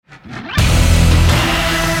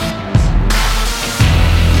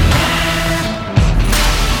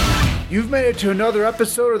made it to another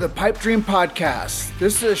episode of the Pipe Dream Podcast.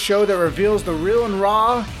 This is a show that reveals the real and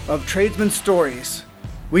raw of tradesmen stories.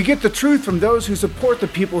 We get the truth from those who support the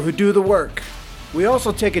people who do the work. We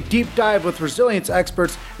also take a deep dive with resilience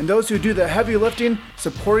experts and those who do the heavy lifting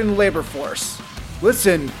supporting the labor force.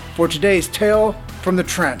 Listen for today's tale from the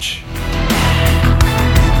trench.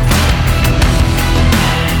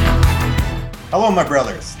 Hello, my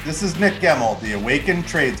brothers. This is Nick Gemmel, the Awakened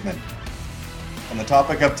Tradesman. And the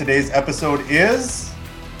topic of today's episode is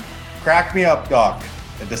Crack Me Up, Doc,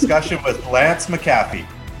 a discussion with Lance McAfee.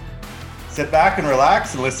 Sit back and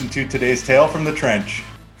relax and listen to today's tale from the trench.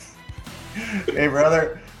 Hey,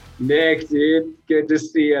 brother. Nick, dude, good to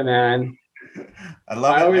see you, man.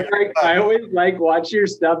 I always like watch your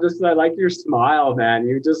stuff. Just I like your smile, man.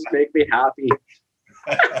 You just make me happy.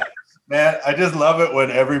 Man, I just love it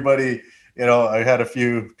when everybody, I had a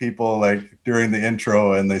few people like during the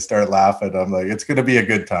intro and they start laughing. I'm like, it's going to be a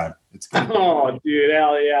good time. Oh, dude,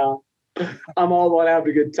 hell yeah. I'm all about having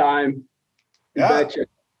a good time. You betcha.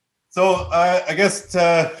 So I guess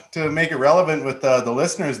to make it relevant with the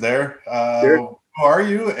listeners there, Sure. Who are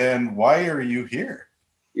you and why are you here?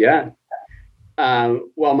 Yeah.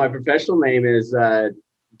 Well, my professional name is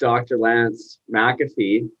Dr. Lance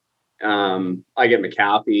McAfee. I get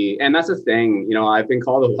McAfee, and that's the thing. I've been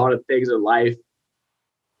called a lot of things in life.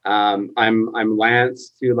 I'm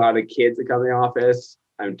Lance to a lot of kids that come in the office.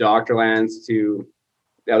 I'm Dr. Lance to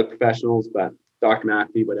the other professionals, but Dr.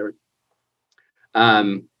 McAfee, whatever.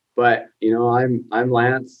 But I'm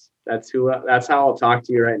Lance. That's how I'll talk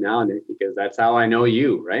to you right now, Nick, because that's how I know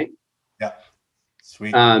you, right? Yeah.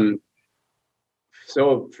 Sweet.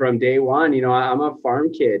 So from day one, I'm a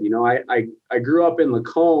farm kid. I grew up in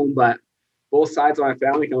Lacombe, but both sides of my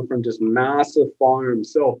family come from just massive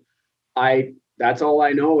farms. So that's all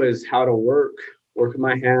I know is how to work with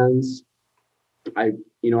my hands. I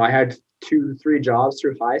had 2-3 jobs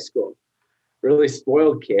through high school. Really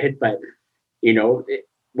spoiled kid, but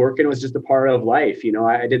working was just a part of life.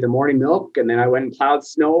 I did the morning milk, and then I went and plowed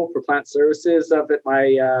snow for plant services up at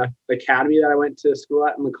my academy that I went to school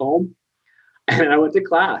at in Lacombe. And I went to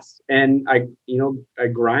class, and I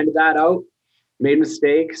grinded that out, made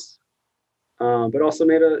mistakes, but also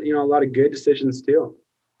made a lot of good decisions too.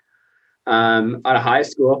 Out of high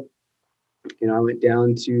school, I went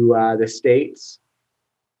down to the States.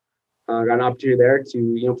 Got an opportunity there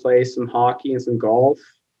to play some hockey and some golf,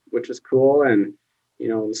 which was cool. And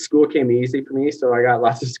the school came easy for me, so I got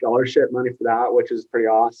lots of scholarship money for that, which is pretty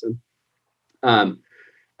awesome.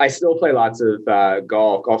 I still play lots of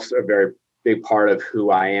golf. Golf's a very big part of who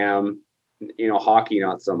I am. Hockey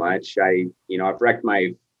not so much. I've wrecked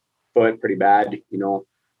my foot pretty bad,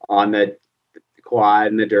 on the quad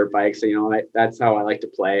and the dirt bike. So that's how I like to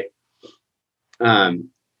play. But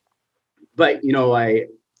I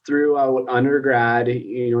through undergrad,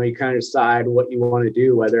 you kind of decide what you want to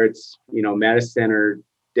do, whether it's medicine or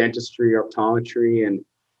dentistry or optometry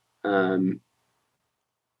and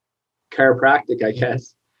chiropractic, I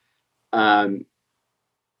guess.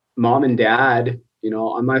 Mom and dad,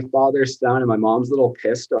 I'm my father's son and my mom's little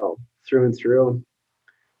pistol through and through.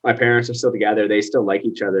 My parents are still together. They still like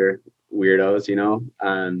each other, weirdos,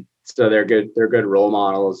 so they're good role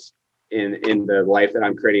models in the life that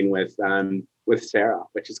I'm creating with Sarah,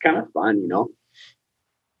 which is kind of fun,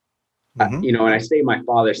 Mm-hmm. And I say my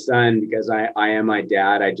father's son because I am my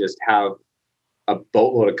dad. I just have a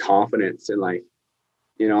boatload of confidence in life,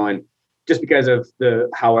 and just because of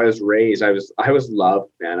how I was raised, I was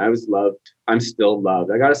loved, man. I was loved. I'm still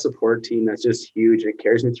loved. I got a support team that's just huge. It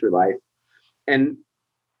carries me through life. And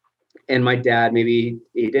my dad, maybe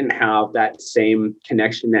he didn't have that same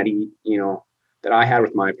connection that that I had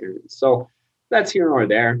with my parents. So that's here nor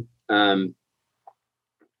there.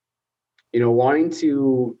 Wanting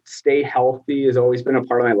to stay healthy has always been a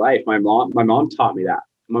part of my life. My mom taught me that.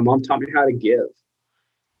 My mom taught me how to give.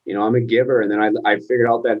 I'm a giver. And then I figured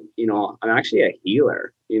out that, I'm actually a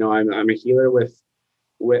healer. I'm a healer with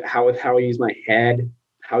how I use my head,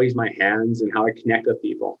 how I use my hands, and how I connect with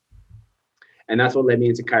people. And that's what led me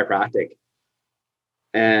into chiropractic.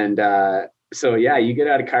 And so, yeah, you get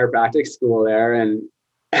out of chiropractic school there and,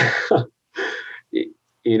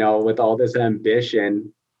 with all this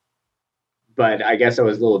ambition, but I guess I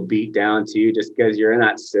was a little beat down too, just because you're in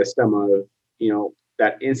that system of,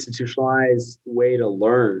 that institutionalized way to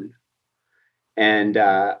learn. And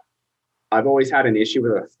I've always had an issue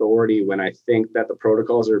with authority when I think that the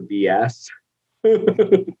protocols are BS.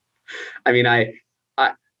 I mean, I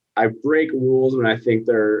break rules when I think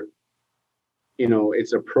they're,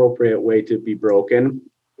 it's appropriate way to be broken.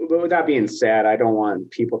 But with that being said, I don't want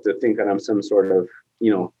people to think that I'm some sort of,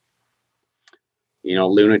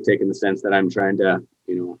 lunatic in the sense that I'm trying to,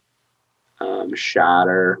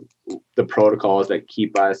 shatter the protocols that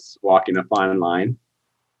keep us walking a fine line.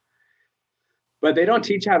 But they don't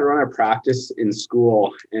teach how to run a practice in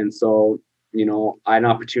school. And so, I had an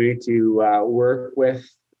opportunity to work with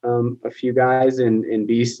a few guys in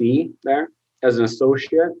BC there as an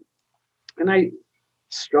associate. And I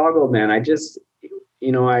struggled, man.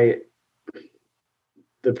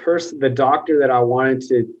 The doctor that I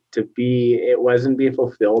wanted to be, it wasn't being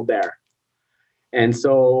fulfilled there. And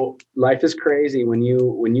so life is crazy when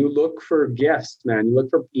you look for gifts, man. You look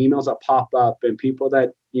for emails that pop up and people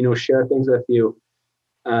that, share things with you.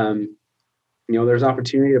 There's an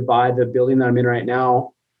opportunity to buy the building that I'm in right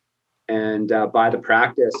now and buy the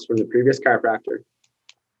practice from the previous chiropractor.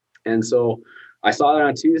 And so I saw that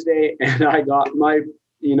on Tuesday and I got my,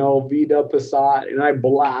 V-Dub Passat and I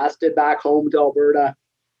blasted back home to Alberta.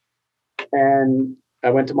 And I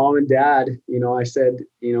went to mom and dad, I said,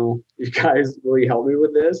 you guys, will you help me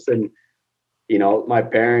with this? And, my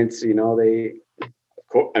parents, of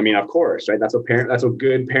course, right? That's what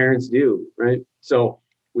good parents do. Right. So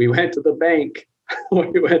we went to the bank,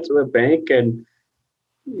 and,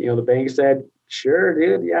 the bank said, sure,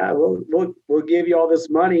 dude. Yeah, we'll give you all this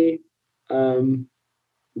money. Go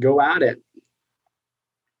at it.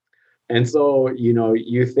 And so,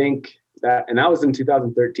 you think that, and that was in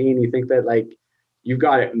 2013, you think that like, you've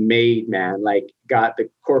got it made, man, like got the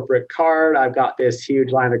corporate card. I've got this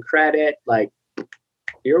huge line of credit. Like,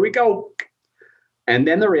 here we go. And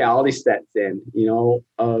then the reality sets in,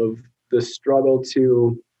 of the struggle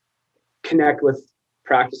to connect with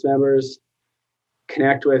practice members,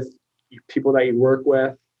 connect with people that you work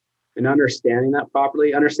with, and understanding that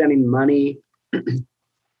properly, understanding money,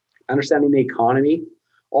 understanding the economy,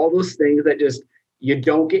 all those things that just you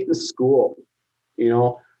don't get in school,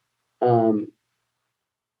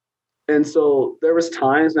 And so there was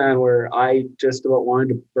times, man, where I just about wanted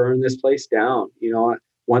to burn this place down,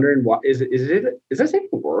 wondering what is this even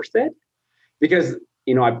worth it? Because,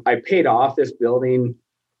 I paid off this building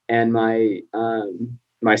and my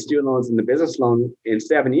student loans and the business loan in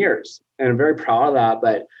 7 years. And I'm very proud of that.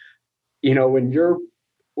 But, when you're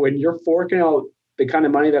forking out the kind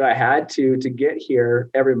of money that I had to get here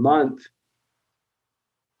every month,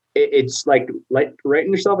 it's like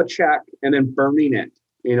writing yourself a check and then burning it.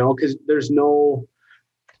 Because there's no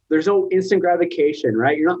instant gratification,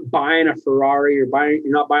 right? You're not buying a Ferrari, you're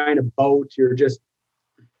not buying a boat. You're just,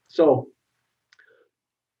 so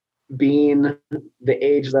being the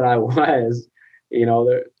age that I was,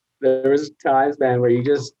 there was times, man, where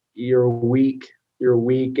you're weak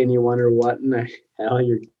and you wonder what in the hell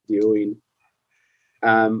you're doing.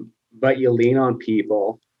 But you lean on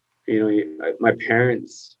people, my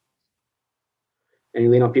parents, and you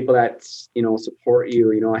lean on people that, support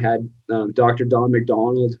you. I had Dr. Don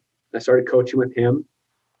McDonald. I started coaching with him.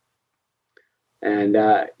 And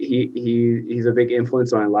he's a big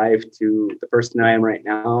influence on my life to the person I am right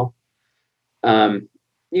now. And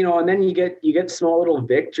then you get small little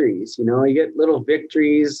victories, you get little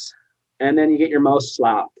victories, and then you get your mouth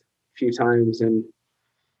slapped a few times, and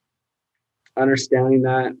understanding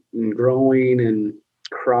that and growing and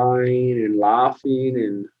crying and laughing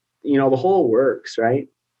and, the whole works, right?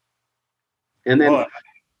 And then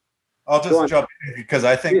I'll just jump in because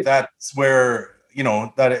I think that's where,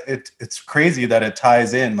 that it's crazy that it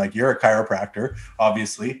ties in. Like, you're a chiropractor,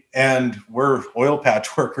 obviously, and we're oil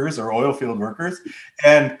patch workers or oil field workers,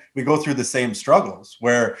 and we go through the same struggles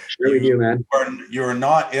where you're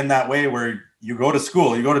not in that way where you go to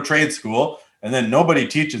school, you go to trade school, and then nobody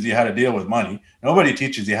teaches you how to deal with money. Nobody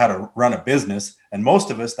teaches you how to run a business. And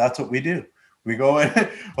most of us, that's what we do. We go in,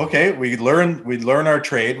 okay, we learn our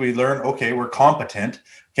trade. We learn, okay, we're competent.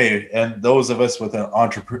 Okay. And those of us with an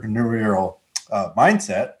entrepreneurial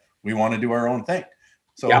mindset, we want to do our own thing.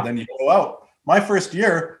 So Then you go out. My first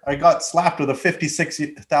year, I got slapped with a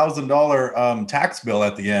 $56,000 tax bill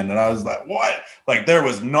at the end. And I was like, what? Like, there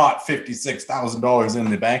was not $56,000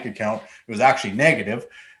 in the bank account. It was actually negative.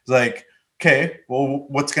 It's like, okay, well,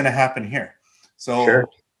 what's going to happen here? So, sure.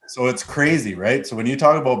 So it's crazy, right? So when you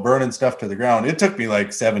talk about burning stuff to the ground, it took me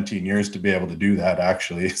like 17 years to be able to do that,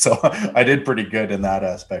 actually. So I did pretty good in that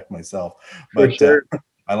aspect myself. But sure.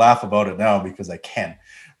 I laugh about it now because I can.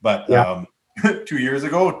 But 2 years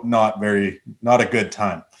ago, not a good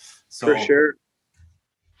time. So, for sure.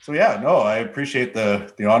 So I appreciate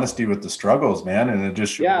the honesty with the struggles, man. And it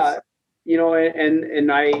just shows. Yeah,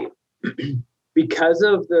 and I because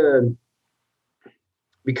of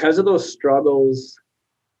those struggles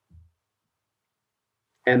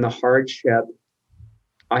and the hardship,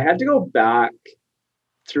 I had to go back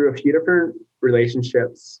through a few different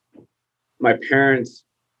relationships my parents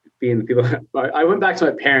being the people, I went back to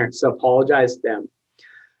my parents to apologize to them.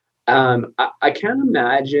 I can't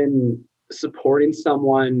imagine supporting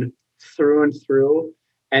someone through and through,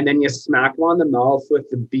 and then you smack them on the mouth with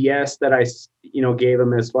the BS that I, gave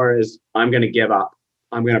them as far as I'm going to give up.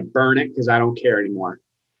 I'm going to burn it because I don't care anymore.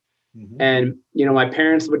 Mm-hmm. And, my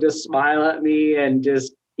parents would just smile at me and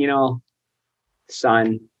just,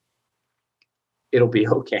 son, it'll be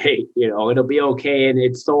okay. It'll be okay. And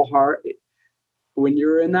it's so hard when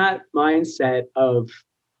you're in that mindset of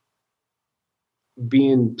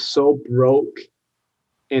being so broke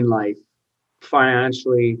in life,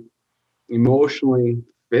 financially, emotionally,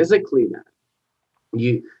 physically, man.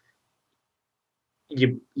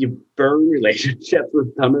 You burn relationships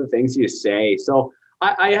with some of the things you say. So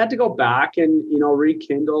I had to go back and,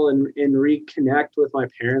 rekindle and reconnect with my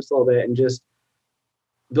parents a little bit and just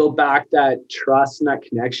build back that trust and that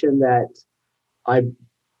connection that I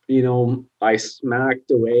smacked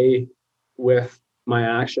away with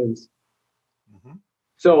my actions. Mm-hmm.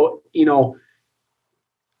 So,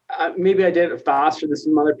 maybe I did it faster than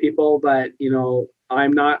some other people, but,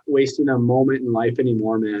 I'm not wasting a moment in life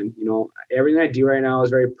anymore, man. Everything I do right now is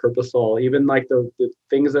very purposeful. Even like the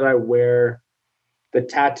things that I wear, the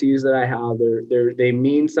tattoos that I have, they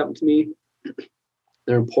mean something to me.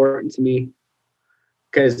 They're important to me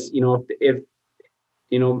because, if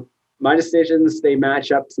my decisions, they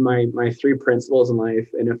match up to my 3 principles in life.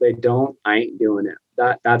 And if they don't, I ain't doing it.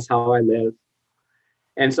 That's how I live.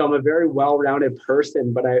 And so I'm a very well-rounded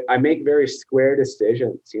person, but I make very square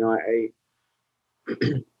decisions.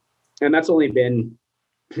 And that's only been,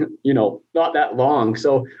 not that long.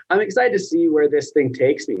 So I'm excited to see where this thing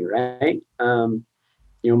takes me. Right.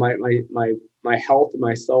 My health and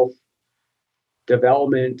my self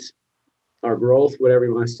development or growth, whatever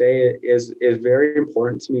you want to say, is very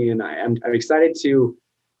important to me. And I'm excited to,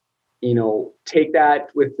 take that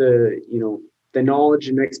with the knowledge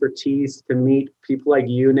and expertise to meet people like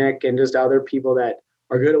you, Nick, and just other people that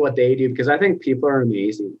are good at what they do, because I think people are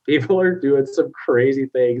amazing. People are doing some crazy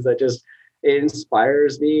things that it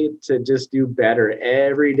inspires me to just do better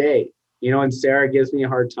every day. And Sarah gives me a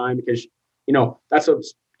hard time because, that's what,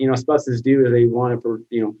 spouses do, is they want to,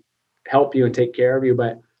 help you and take care of you.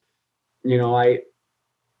 But,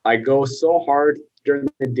 I go so hard during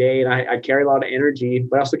the day and I carry a lot of energy,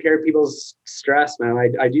 but I also carry people's stress, man.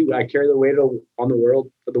 I carry the weight on the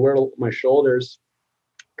world on my shoulders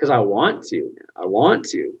because I want to,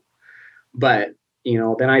 but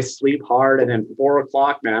then I sleep hard, and then 4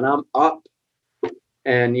 o'clock, man, I'm up,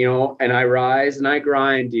 and and I rise and I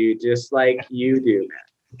grind, dude, just like you do,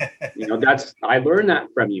 man. I learned that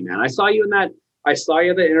from you, man. I saw you in the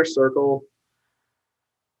inner circle,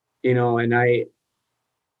 and I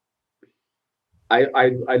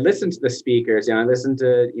listened to the speakers, I listened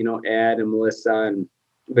to, Ed and Melissa and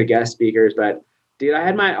the guest speakers, but dude, I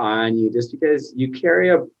had my eye on you just because you carry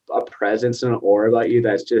a presence and an aura about you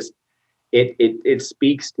that's just, it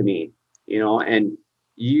speaks to me, and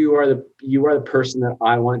you are the person that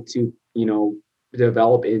I want to,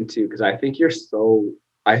 develop into, because I think you're so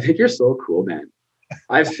cool, man.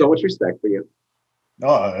 I have so much respect for you. No,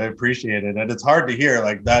 I appreciate it. And it's hard to hear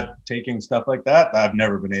like that, taking stuff like that. I've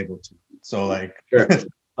never been able to. So like, sure. The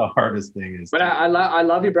hardest thing is. But I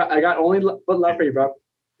love you, bro. I got only but love for you, bro.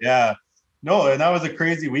 Yeah. No, and that was a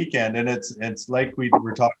crazy weekend. And it's like we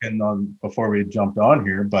were talking on before we jumped on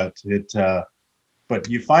here, but but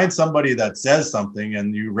you find somebody that says something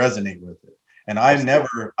and you resonate with it. And I've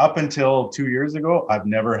never, up until 2 years ago, I've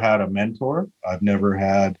never had a mentor. I've never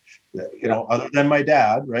had, other than my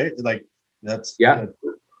dad, right? Like that's,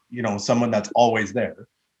 someone that's always there.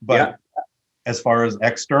 But as far as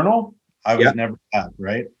external, I was never that,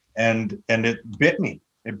 right? And it bit me.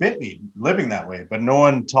 It bit me living that way. But no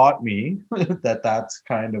one taught me that that's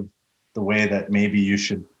kind of the way that maybe you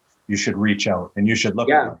should reach out and you should look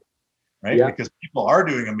at it. Right? Yeah. Because people are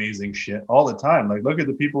doing amazing shit all the time. Like, look at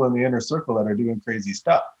the people in the inner circle that are doing crazy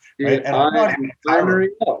stuff. Right? And I'm not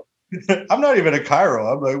even a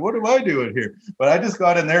chiro. I'm like, what am I doing here? But I just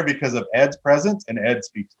got in there because of Ed's presence, and Ed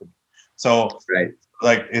speaks to me. So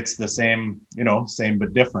like it's the same, same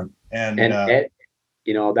but different. And Ed,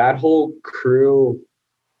 that whole crew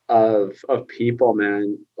of people,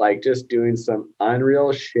 man, like just doing some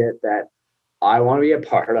unreal shit that I want to be a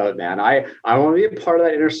part of, man. I want to be a part of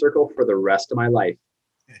that inner circle for the rest of my life,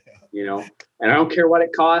 and I don't care what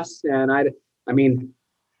it costs. And I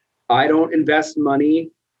don't invest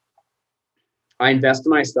money. I invest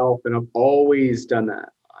in myself, and I've always done that.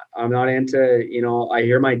 I'm not into, I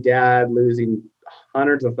hear my dad losing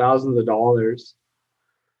hundreds of thousands of dollars.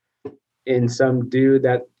 in some dude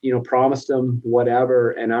that, promised them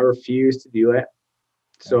whatever, and I refuse to do it.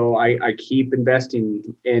 So I keep investing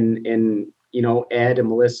in Ed and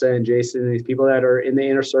Melissa and Jason and these people that are in the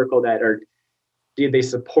inner circle that are, dude, they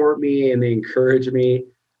support me and they encourage me.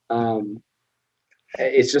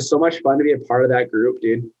 It's just so much fun to be a part of that group,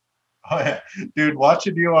 dude. Oh yeah, dude,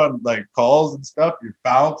 watching you on like calls and stuff, you're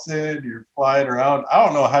bouncing, you're flying around. I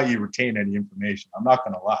don't know how you retain any information. I'm not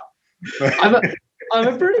gonna lie. I'm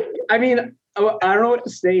a pretty. I mean, I don't know what to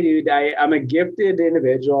say, dude. I'm a gifted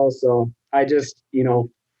individual, so I just,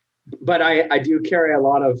 but I do carry a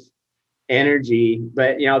lot of energy.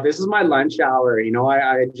 But this is my lunch hour.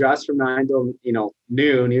 I adjust from 9 till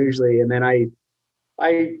noon usually, and then I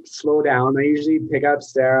slow down. I usually pick up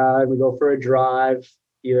Sarah and we go for a drive.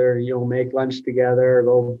 Either make lunch together or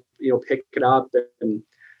go pick it up and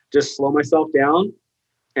just slow myself down.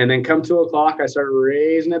 And then come 2 o'clock, I start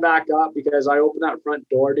raising it back up because I open that front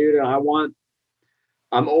door, dude, and I'm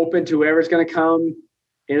open to whoever's going to come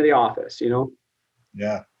into the office,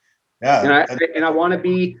 Yeah. And I want to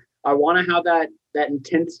have that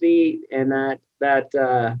intensity and that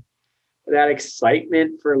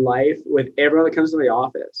excitement for life with everyone that comes to the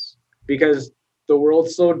office, because the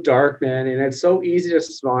world's so dark, man, and it's so easy to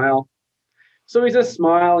smile. So easy to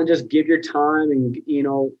smile and just give your time, and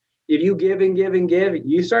if you give and give and give,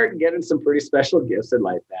 you start getting some pretty special gifts in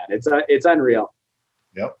life, man. It's unreal.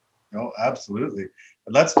 Yep. No, absolutely.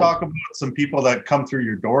 Let's talk about some people that come through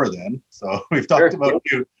your door then. So we've talked about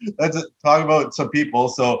you. Let's talk about some people.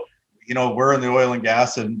 So, we're in the oil and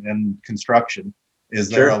gas and construction. Is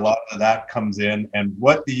there a lot of that comes in? And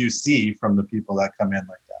what do you see from the people that come in like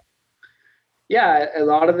that? Yeah, a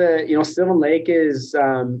lot of the, Sylvan Lake is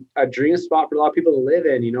a dream spot for a lot of people to live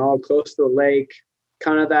in, close to the lake,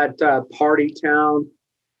 kind of that party town,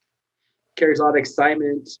 carries a lot of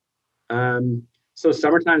excitement. So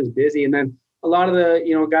summertime is busy. And then a lot of the,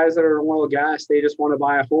 guys that are in oil and gas, they just want to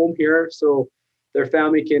buy a home here so their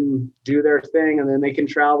family can do their thing, and then they can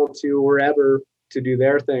travel to wherever to do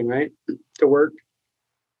their thing, right? To work.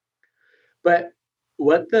 But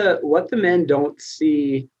what the men don't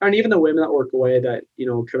see, and even the women that work away that,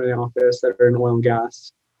 come in the office that are in oil and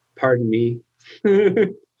gas, pardon me,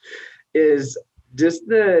 is just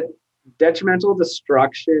the detrimental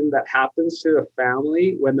destruction that happens to the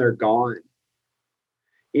family when they're gone.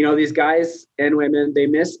 These guys and women, they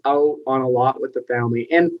miss out on a lot with the family.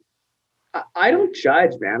 And I don't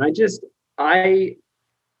judge, man. You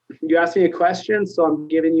asked me a question, so I'm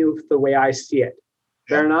giving you the way I see it.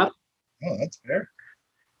 Fair enough? Oh, that's fair.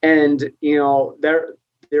 And, there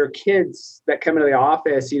are kids that come into the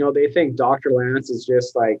office, they think Dr. Lance is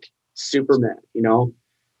just like Superman,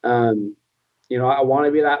 I want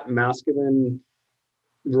to be that masculine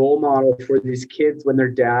role model for these kids when their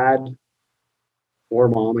dad or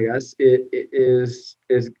mom, I guess, it is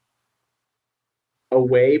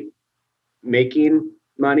away making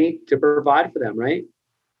money to provide for them, right?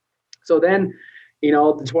 So then,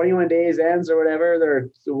 the 21 days ends or whatever, they're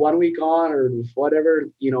 1 week on or whatever,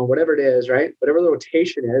 whatever it is, right? Whatever the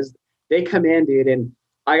rotation is, they come in, dude, and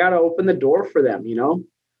I got to open the door for them,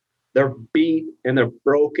 They're beat and they're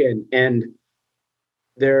broken and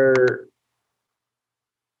they're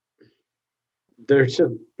just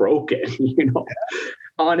broken,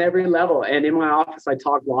 on every level. And in my office, I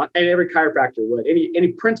talk a lot, and every chiropractor would. Any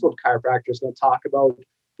principled chiropractor is going to talk about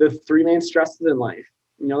the 3 main stresses in life.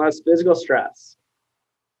 That's physical stress,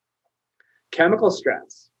 chemical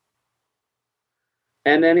stress,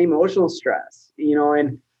 and then emotional stress,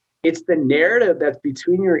 and it's the narrative that's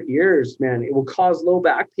between your ears, man. It will cause low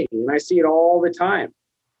back pain. And I see it all the time.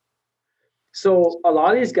 So a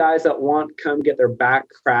lot of these guys that come get their back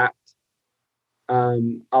cracked,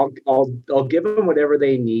 I'll give them whatever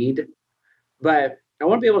they need, but I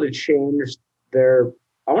want to be able to change their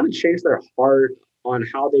heart on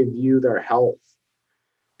how they view their health.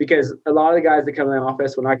 Because a lot of the guys that come in the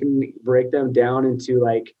office, when I can break them down into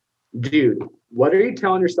like, dude, what are you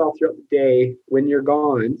telling yourself throughout the day when you're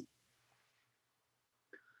gone?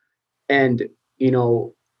 And,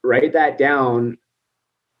 write that down,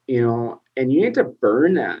 and you need to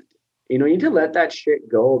burn that. You need to let that shit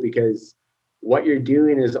go, because what you're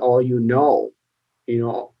doing is all you know.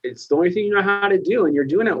 It's the only thing you know how to do, and you're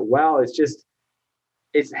doing it well. It's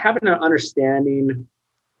having an understanding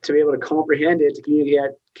to be able to comprehend it, to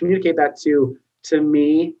communicate that to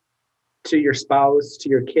me, to your spouse, to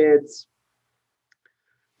your kids,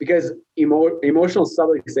 because emotional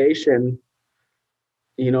subluxation,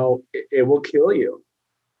 it will kill you.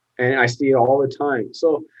 And I see it all the time.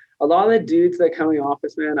 So a lot of the dudes that come in the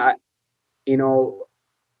office, man,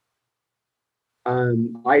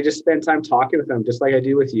 I just spend time talking with them, just like I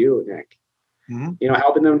do with you, Nick.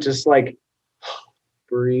 Helping them just like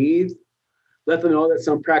breathe, let them know that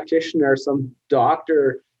some practitioner, some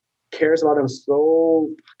doctor cares about them so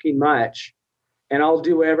fucking much. And I'll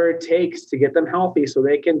do whatever it takes to get them healthy so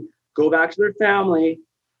they can go back to their family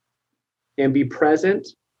and be present,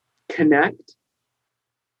 connect,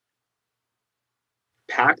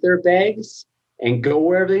 pack their bags, and go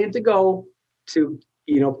wherever they need to go to,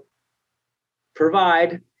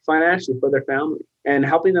 provide financially for their family. And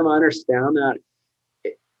helping them understand that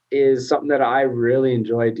is something that I really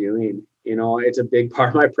enjoy doing. It's a big part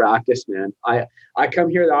of my practice, man. I come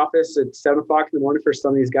here to the office at 7:00 in the morning for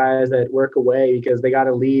some of these guys that work away because they got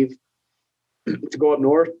to leave to go up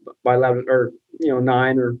north by 11 or,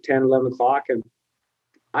 9 or 10, 11 o'clock. And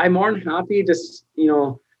I'm more than happy to,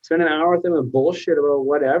 spend an hour with them and bullshit about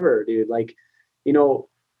whatever, dude. Like,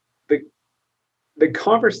 the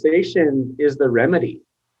conversation is the remedy,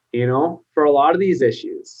 for a lot of these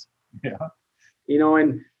issues. Yeah.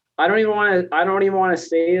 And I don't even want to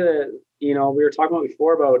say that, we were talking about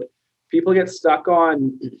before about people get stuck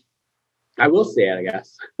on, I will say it, I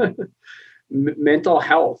guess, mental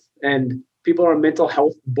health, and people are on mental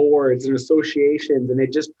health boards and associations. And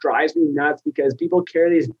it just drives me nuts because people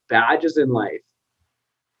carry these badges in life.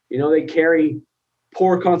 They carry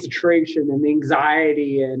poor concentration and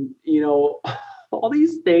anxiety and, all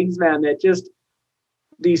these things, man, that just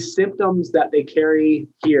these symptoms that they carry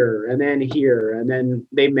here, and then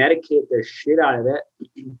they medicate the shit out of it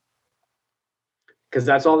because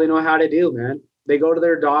that's all they know how to do, man. They go to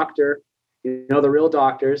their doctor, the real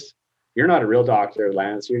doctors. You're not a real doctor,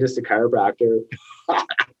 Lance. You're just a chiropractor.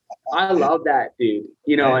 I love that, dude.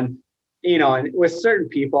 And with certain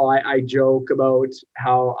people, I joke about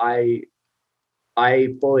how I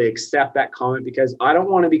fully accept that comment because I don't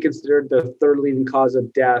want to be considered the third leading cause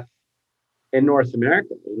of death in North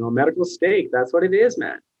America. Medical mistake. That's what it is,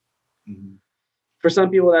 man. Mm-hmm. For some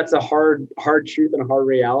people, that's a hard truth and a hard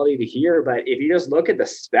reality to hear. But if you just look at the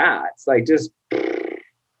stats,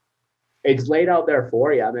 it's laid out there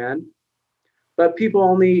for you, man. But people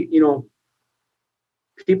only,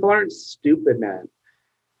 people aren't stupid, man.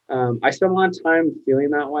 I spend a lot of time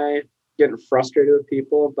feeling that way, getting frustrated with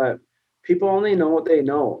people, but people only know what they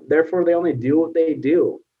know. Therefore, they only do what they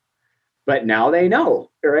do. But now they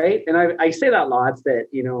know, right? And I say that lots that,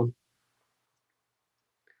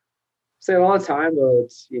 say it all the time, though,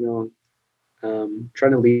 it's,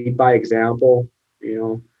 trying to lead by example.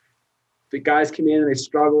 The guys come in and they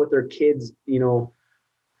struggle with their kids,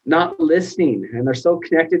 not listening, and they're so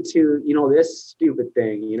connected to, this stupid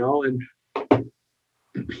thing, and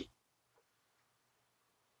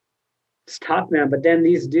it's tough, man. But then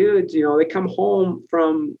these dudes, they come home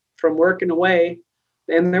from working away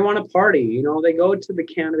and they want to party. They go to the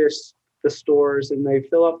cannabis, the stores, and they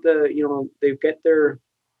fill up they get their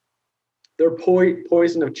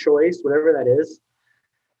poison of choice, whatever that is,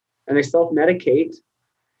 and they self-medicate,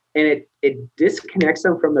 and it disconnects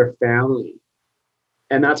them from their family.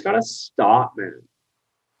 And that's got to stop, man.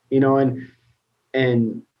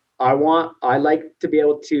 And I like to be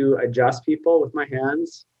able to adjust people with my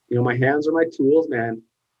hands. My hands are my tools, man.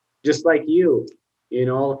 Just like you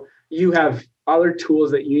have other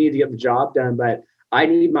tools that you need to get the job done, but I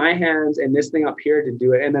need my hands and this thing up here to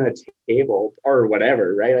do it, and then a table or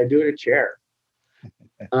whatever, right? I do it in a chair.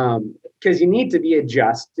 Because you need to be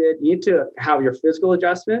adjusted. You need to have your physical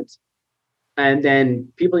adjustment, and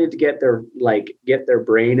then people need to get their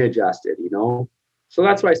brain adjusted, So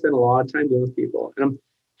that's why I spend a lot of time dealing with people, and I'm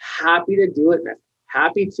happy to do it, man.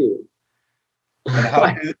 Happy to.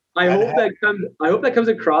 I hope that comes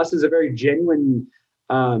across as a very genuine,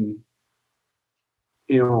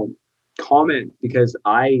 comment, because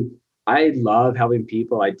I love helping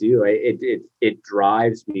people. I do. It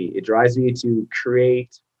drives me. It drives me to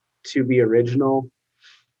create, to be original,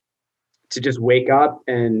 to just wake up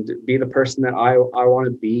and be the person that I want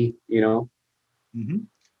to be. Mm-hmm.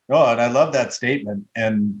 Oh, and I love that statement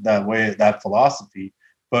and that way, that philosophy.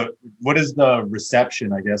 But what is the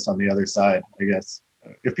reception, I guess, on the other side? I guess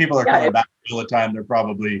if people are coming back all the time, they're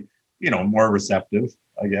probably, more receptive,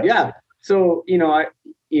 I guess. Yeah. So,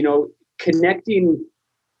 connecting,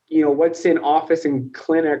 what's in office and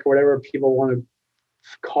clinic, or whatever people want to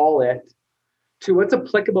call it, to what's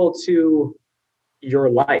applicable to your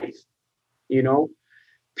life.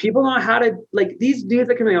 People know how to, these dudes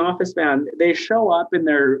that come in the office, man, they show up in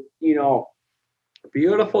their,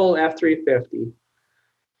 beautiful F-350.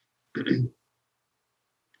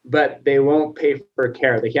 But they won't pay for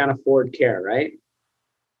care. They can't afford care, right?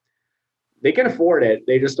 They can afford it.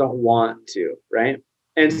 They just don't want to, right?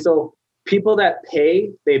 And so people that pay,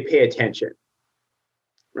 they pay attention,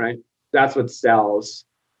 right? That's what sells.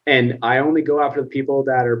 And I only go after the people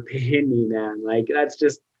that are paying me, man. Like that's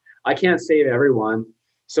just, I can't save everyone.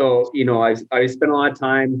 So, I spent a lot of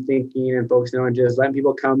time thinking and focusing on just letting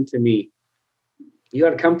people come to me. You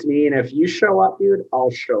got to come to me. And if you show up, dude,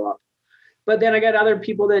 I'll show up. But then I got other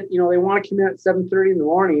people that, they want to come in at 7:30 in the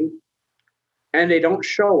morning and they don't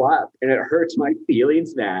show up, and it hurts my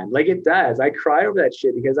feelings, man. Like it does. I cry over that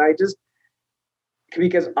shit because I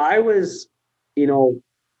was,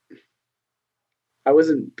 I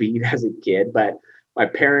wasn't beat as a kid, but my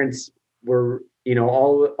parents were,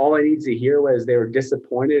 all I needed to hear was they were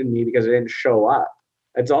disappointed in me because I didn't show up.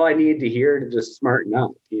 That's all I needed to hear to just smarten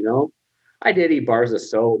up, I did eat bars of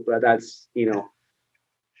soap, but that's,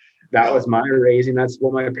 that was my raising. That's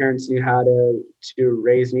what my parents knew how to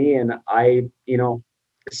raise me. And I,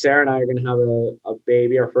 Sarah and I are going to have a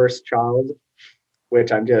baby, our first child,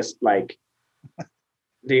 which I'm just like,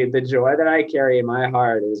 dude, the joy that I carry in my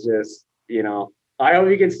heart is just, I hope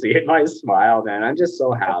you can see it in my smile, man. I'm just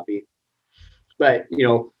so happy. But,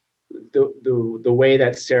 the way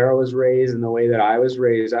that Sarah was raised and the way that I was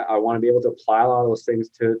raised, I want to be able to apply a lot of those things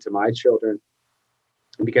to my children,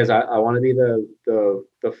 because I want to be the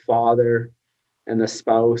father and the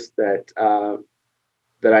spouse that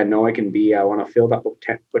I know I can be. I want to feel that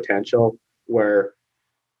potential where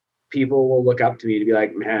people will look up to me to be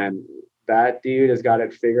like, man, that dude has got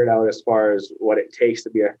it figured out as far as what it takes to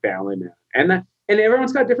be a family man. And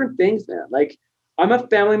everyone's got different things, man. Like, I'm a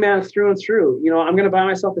family man through and through. I'm going to buy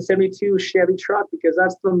myself a 72 Chevy truck because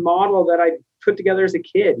that's the model that I put together as a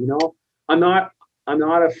kid. I'm not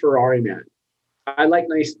a Ferrari man. I like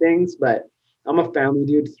nice things, but I'm a family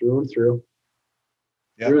dude through and through.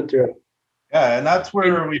 Yeah. Through and through. Yeah, and that's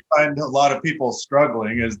where we find a lot of people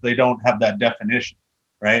struggling is they don't have that definition,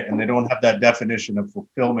 right? And they don't have that definition of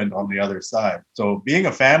fulfillment on the other side. So being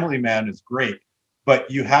a family man is great,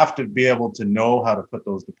 but you have to be able to know how to put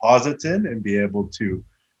those deposits in and be able to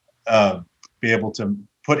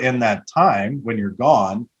put in that time when you're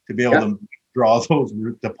gone to be able to draw those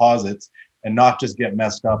deposits and not just get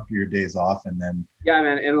messed up for your days off. And then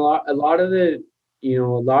man, and a lot of the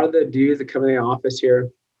dudes that come in the office here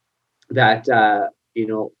that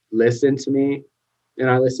listen to me and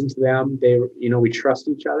I listen to them, they we trust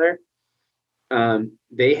each other.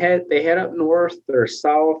 They head up north or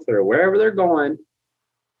south or wherever they're going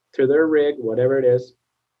to their rig, whatever it is.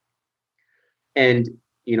 And,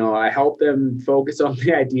 I help them focus on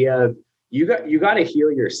the idea of you got to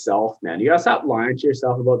heal yourself, man. You got to stop lying to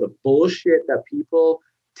yourself about the bullshit that people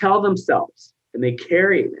tell themselves and they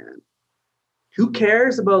carry, man. Who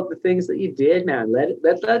cares about the things that you did, man? Let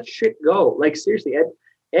that shit go. Like, seriously,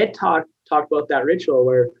 Ed talked about that ritual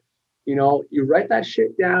where, you write that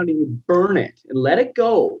shit down and you burn it and let it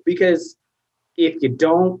go, because if you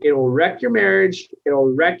don't, it'll wreck your marriage.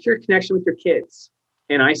 It'll wreck your connection with your kids.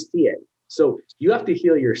 And I see it. So you have to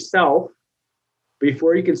heal yourself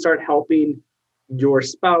before you can start helping your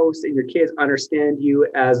spouse and your kids understand you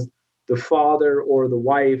as the father or the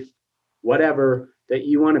wife, whatever that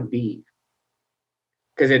you want to be.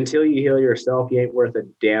 Because until you heal yourself, you ain't worth a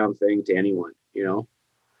damn thing to anyone,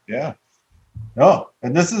 Yeah. No,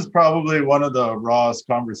 and this is probably one of the rawest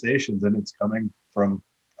conversations, and it's coming from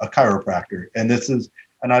a chiropractor. And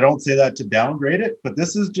I don't say that to downgrade it, but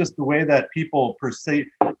this is just the way that people perceive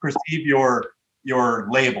your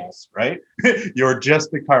labels, right? You're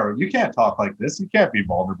just the chiro. You can't talk like this. You can't be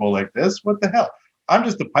vulnerable like this. What the hell? I'm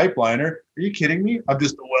just a pipeliner. Are you kidding me? I'm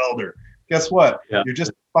just a welder. Guess what? Yeah. You're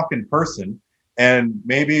just a fucking person. And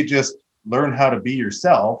maybe just learn how to be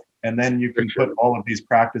yourself. And then you can put all of these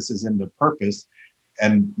practices into purpose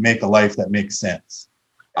and make a life that makes sense.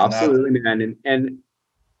 Absolutely, man. And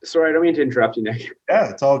sorry, I don't mean to interrupt you, Nick. Yeah,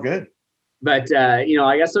 it's all good. But, I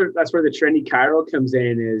guess that's where the trendy chiro comes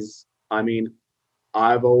in is,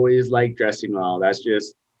 I've always liked dressing well. That's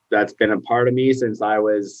been a part of me since I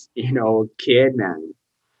was, a kid, man.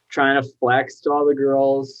 Trying to flex to all the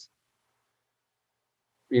girls,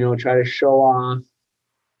 try to show off,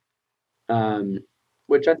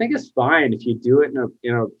 which I think is fine if you do it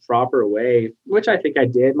in a proper way, which I think I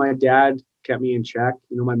did. My dad kept me in check.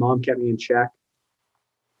 My mom kept me in check.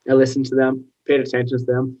 I listened to them, paid attention to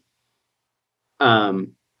them.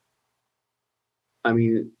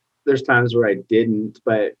 There's times where I didn't,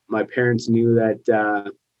 but my parents knew that,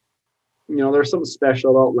 there's something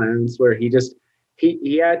special about Lance where he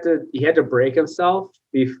had to break himself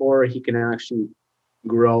before he can actually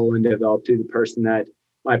grow and develop to the person that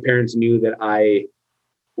my parents knew that I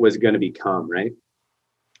was going to become, right?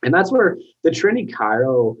 And that's where the trendy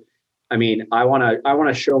chiro, I want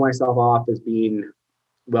to show myself off as being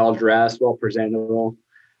well dressed, well presentable,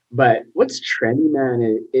 but what's trendy,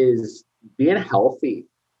 man, is being healthy.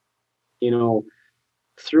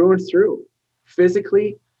 through and through,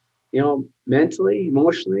 physically, mentally,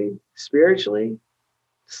 emotionally, spiritually,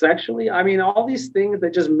 sexually. I mean, all these things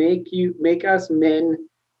that just make us men.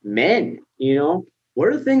 What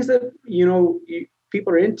are the things that,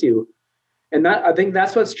 people are into? And I think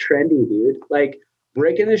that's what's trendy, dude. Like,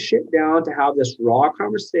 breaking this shit down to have this raw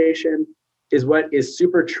conversation is what is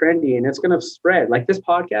super trendy, and it's going to spread. Like this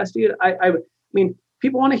podcast, dude. I mean,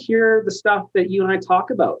 people want to hear the stuff that you and I talk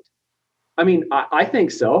about. I mean, I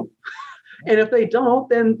think so. And if they don't,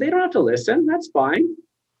 then they don't have to listen. That's fine.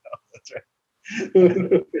 No, that's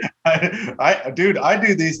right. Dude, I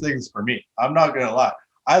do these things for me. I'm not going to lie.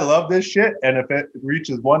 I love this shit. And if it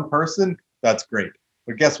reaches one person, that's great.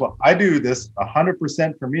 But guess what? I do this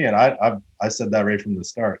 100% for me. And I said that right from the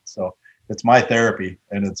start. So it's my therapy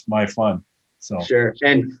and it's my fun. So sure.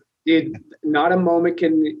 And dude, not a moment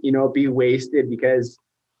can, be wasted, because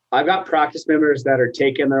I've got practice members that are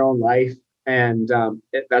taking their own life, and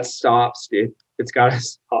that stops, dude. It's got to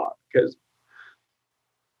stop because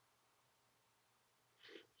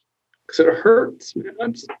it hurts, man.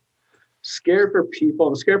 I'm scared for people.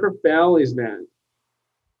 I'm scared for families, man.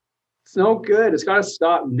 It's no good. It's got to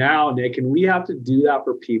stop now, Nick. And we have to do that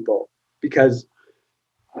for people, because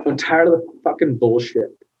I'm tired of the fucking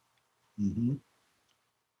bullshit. Mm-hmm.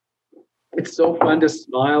 It's so fun to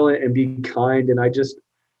smile and be kind. And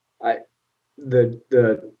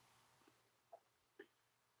the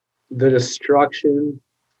destruction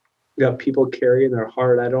that people carry in their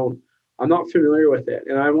heart, I'm not familiar with it.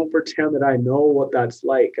 And I won't pretend that I know what that's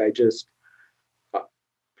like.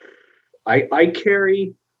 I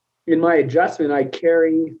carry in my adjustment, I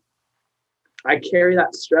carry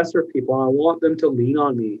that stress for people. And I want them to lean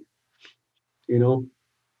on me.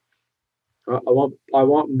 I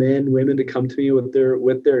want men, women to come to me with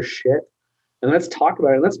their shit, and let's talk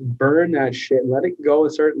about it. Let's burn that shit and let it go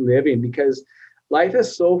and start living, because life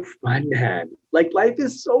is so fun, man. Like, life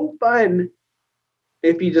is so fun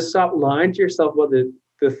if you just stop lying to yourself about the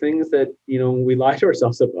things that, we lie to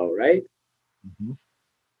ourselves about, right? Mm-hmm.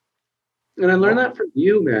 And I learned that from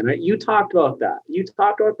you, man. Right? You talked about that. You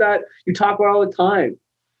talk about it all the time.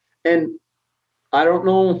 And I don't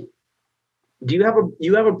know, do you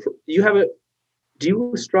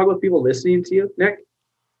struggle with people listening to you, Nick?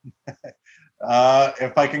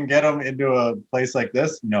 If I can get them into a place like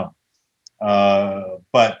this, no.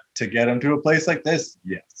 But to get them to a place like this,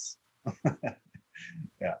 yes.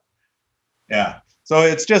 Yeah. So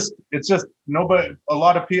it's just nobody. A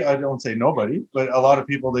lot of people. I don't say nobody, but a lot of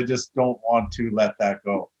people, they just don't want to let that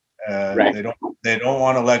go. Right. They don't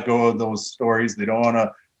want to let go of those stories. They don't want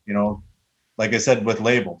to, like I said, with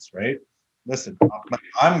labels, right? Listen,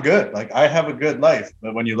 I'm good. Like, I have a good life,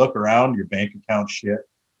 but when you look around, your bank account shit.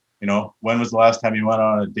 When was the last time you went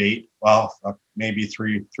on a date? Well, maybe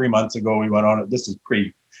three months ago we went on it. This is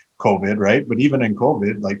pre-COVID, right? But even in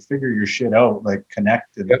COVID, like, figure your shit out, like,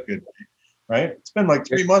 connect in a good way, right? It's been like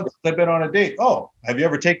 3 months since I've been on a date. Oh, have you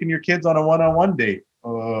ever taken your kids on a one-on-one date?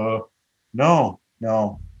 No.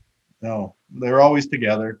 They're always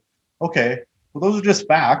together. Okay, well, those are just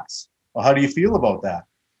facts. Well, how do you feel about that?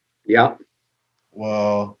 Yeah.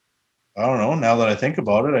 Well, I don't know. Now that I think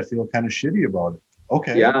about it, I feel kind of shitty about it.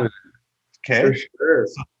 Okay. Yeah. Okay. For sure.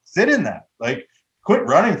 So sit in that. Like, quit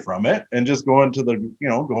running from it and just going to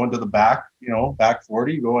the back, back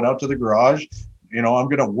 40, going out to the garage. I'm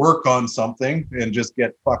going to work on something and just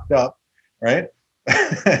get fucked up. Right.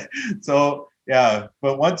 So, yeah.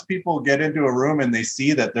 But once people get into a room and they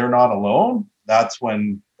see that they're not alone, that's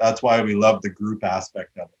why we love the group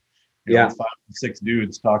aspect of it. 5 or 6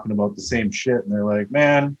 dudes talking about the same shit, and they're like,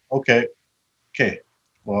 man, okay.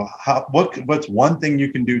 Well, what's one thing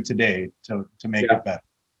you can do today to make it better?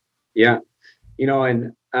 Yeah.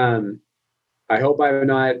 And I hope I'm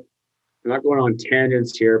not going on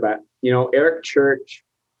tangents here, but Eric Church,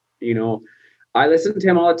 I listen to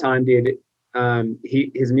him all the time, dude.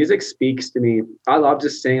 His music speaks to me. I love to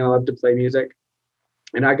sing. I love to play music.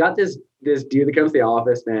 And I got this dude that comes to the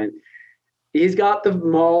office, man. He's got the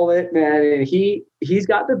mullet, man, and he's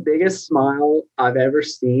got the biggest smile I've ever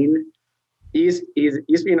seen. He used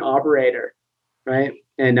to be an operator, right?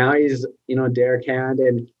 And now he's, Derek Hand,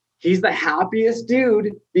 and he's the happiest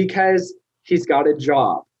dude because he's got a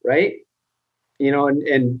job, right?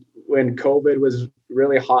 And when COVID was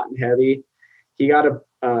really hot and heavy, he got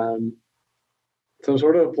some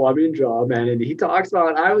sort of a plumbing job, man. And he talks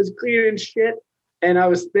about, I was cleaning shit and I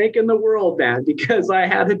was thanking the world, man, because I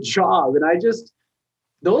had a job. And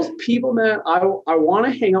those people, man, I want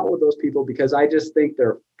to hang out with those people because I just think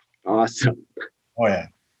they're awesome. Oh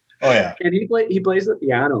yeah. And he plays the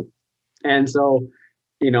piano. And so,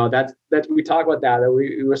 that's we talk about that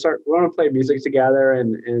we want to play music together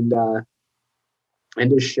and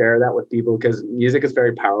just share that with people, because music is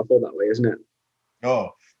very powerful that way, isn't it?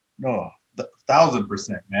 Oh, no,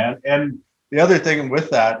 1,000%, man. And the other thing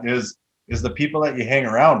with that is the people that you hang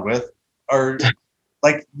around with are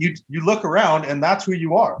like, you look around and that's who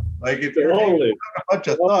you are. Like, if you're hanging around a bunch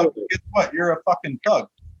of thugs, guess what? You're a fucking thug,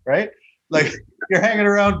 right? Like, you're hanging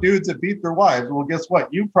around dudes that beat their wives. Well, guess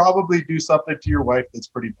what? You probably do something to your wife that's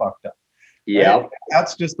pretty fucked up. Yeah. Right?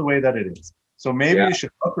 That's just the way that it is. So maybe you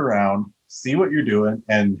should look around, see what you're doing,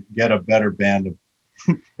 and get a better band of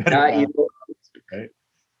right?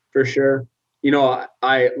 For sure. A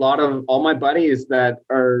lot of all my buddies that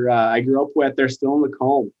are I grew up with, they're still in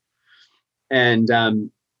Lacombe, and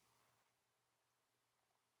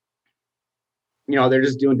they're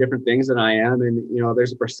just doing different things than I am, and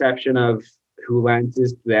there's a perception of who Lance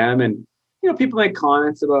is to them, and people make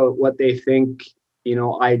comments about what they think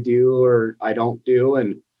I do or I don't do,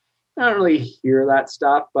 and I don't really hear that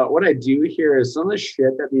stuff. But what I do hear is some of the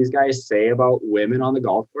shit that these guys say about women on the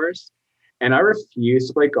golf course. And I refuse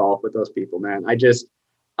to play golf with those people, man. I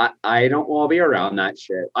don't want to be around that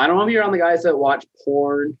shit. I don't want to be around the guys that watch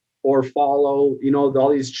porn or follow, all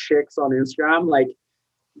these chicks on Instagram. Like,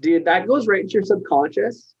 dude, that goes right into your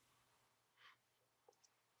subconscious.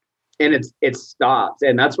 And it stops.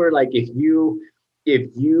 And that's where, like, if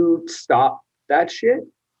you stop that shit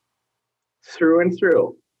through and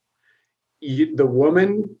through, the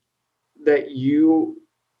woman that you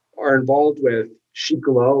are involved with, she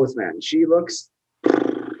glows, man. She looks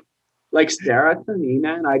like Sarah to me,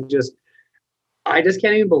 man. I just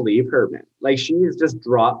can't even believe her, man. Like, she is just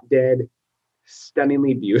drop dead,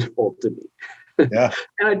 stunningly beautiful to me. Yeah.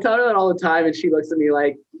 And I tell her that all the time, and she looks at me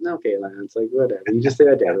like, okay, Lance, like, whatever. You just say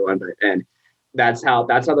that to everyone, and that's how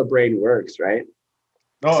the brain works, right?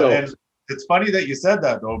 No, and it's funny that you said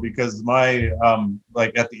that, though, because my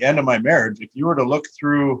like, at the end of my marriage, if you were to look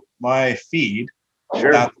through my feed,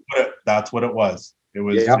 sure, that's what it was. It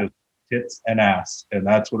was just tits and ass, and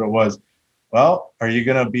that's what it was. Well, are you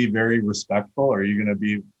going to be very respectful? Are you going to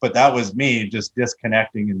be? But that was me just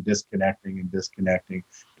disconnecting to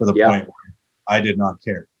the point where I did not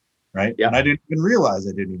care, right? Yeah. And I didn't even realize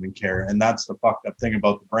I didn't even care, and that's the fucked up thing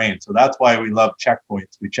about the brain. So that's why we love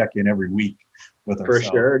checkpoints. We check in every week with ourselves.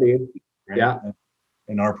 For sure, dude. Right? Yeah.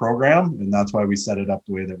 In our program, and that's why we set it up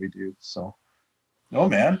the way that we do. So, no,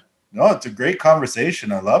 man. No, it's a great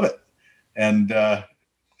conversation. I love it. And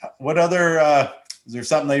what other, is there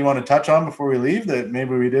something that you want to touch on before we leave that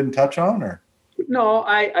maybe we didn't touch on? Or no,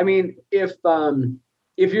 I mean, if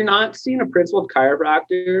you're not seeing a principled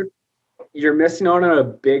chiropractor, you're missing out on a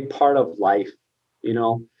big part of life.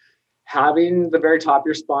 Having the very top of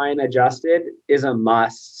your spine adjusted is a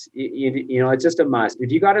must. It's just a must. If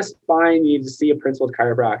you got a spine, you need to see a principled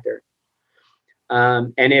chiropractor.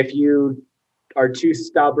 And if you are too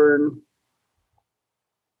stubborn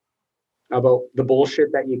about the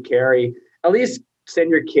bullshit that you carry, at least send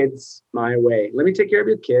your kids my way. Let me take care of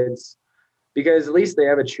your kids, because at least they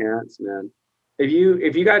have a chance, man. If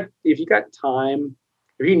you got time,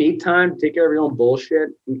 if you need time to take care of your own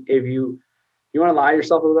bullshit, if you want to lie to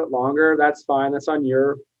yourself a little bit longer, that's fine. That's on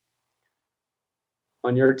your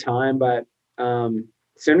time. But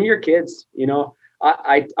send me your kids.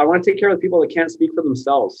 I want to take care of the people that can't speak for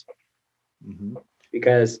themselves. Mm-hmm.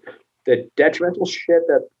 Because the detrimental shit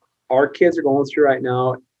that our kids are going through right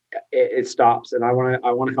now, it stops, and I want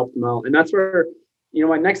to help them out. And that's where,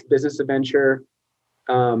 my next business adventure,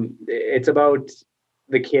 it's about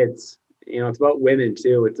the kids. It's about women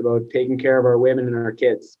too. It's about taking care of our women and our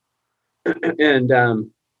kids. And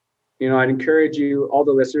I'd encourage you, all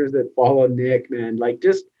the listeners that follow Nick, man, like,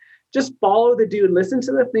 just follow the dude. Listen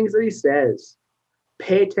to the things that he says.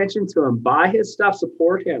 Pay attention to him. Buy his stuff.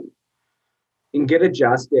 Support him. And get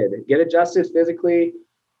adjusted physically,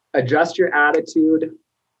 adjust your attitude,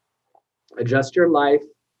 adjust your life,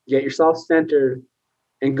 get yourself centered,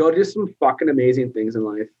 and go do some fucking amazing things in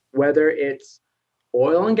life. Whether it's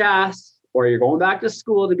oil and gas, or you're going back to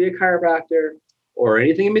school to be a chiropractor, or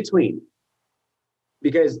anything in between.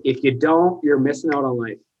 Because if you don't, you're missing out on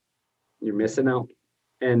life. You're missing out.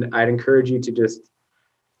 And I'd encourage you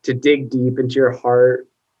to dig deep into your heart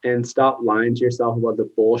and stop lying to yourself about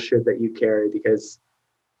the bullshit that you carry, because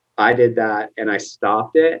I did that and I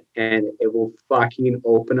stopped it, and it will fucking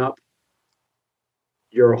open up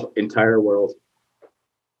your entire world.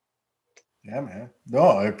 Yeah, man. No,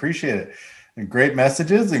 I appreciate it. And great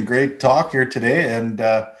messages and great talk here today. And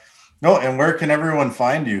and where can everyone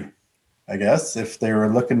find you? I guess if they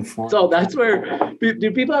were looking for. So that's where,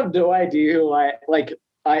 do people have no idea who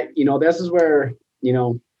this is where,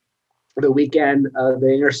 the weekend,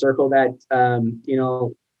 the inner circle that,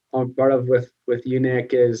 I'm part of with you,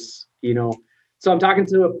 Nick, is, so I'm talking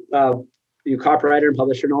to you copywriter and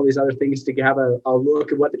publisher and all these other things to have a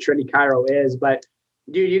look at what the trendy chiro is. But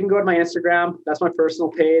dude, you can go to my Instagram. That's my personal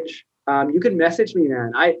page. You can message me,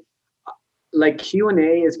 man.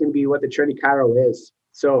 Q&A is going to be what the trendy chiro is.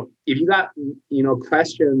 So if you got,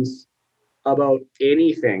 questions about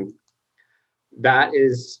anything, that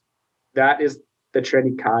is the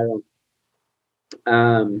trendy chiro.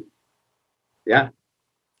 Yeah,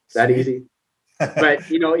 that Sweet. easy.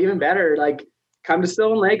 But even better, like, come to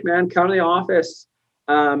Sylvan Lake, man. Come to the office.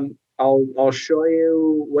 I'll show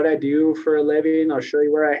you what I do for a living. I'll show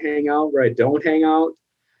you where I hang out, where I don't hang out.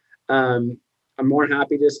 I'm more than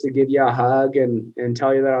happy just to give you a hug and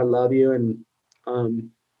tell you that I love you, and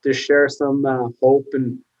just share some hope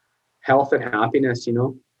and health and happiness.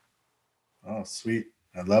 Oh, sweet.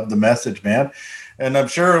 I love the message, man. And I'm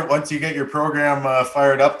sure once you get your program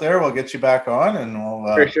fired up there, we'll get you back on, and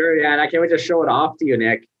we'll for sure. Yeah, and I can't wait to show it off to you,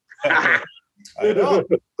 Nick. I know.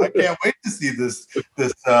 I can't wait to see this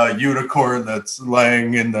unicorn that's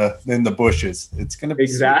laying in the bushes. It's gonna be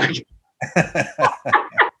exactly.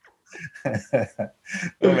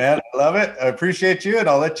 Oh man, I love it. I appreciate you, and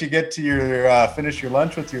I'll let you get to your finish your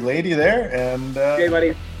lunch with your lady there. And okay,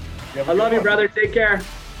 buddy. I love you, brother. Take care.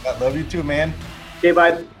 I love you too, man. Okay,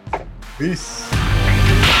 bye. Peace.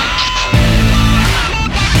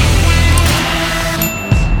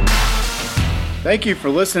 Thank you for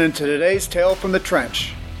listening to today's Tale from the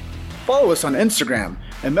Trench. Follow us on Instagram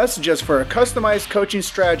and message us for a customized coaching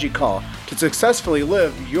strategy call to successfully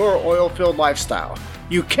live your oil-filled lifestyle.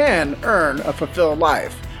 You can earn a fulfilled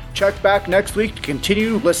life. Check back next week to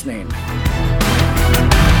continue listening.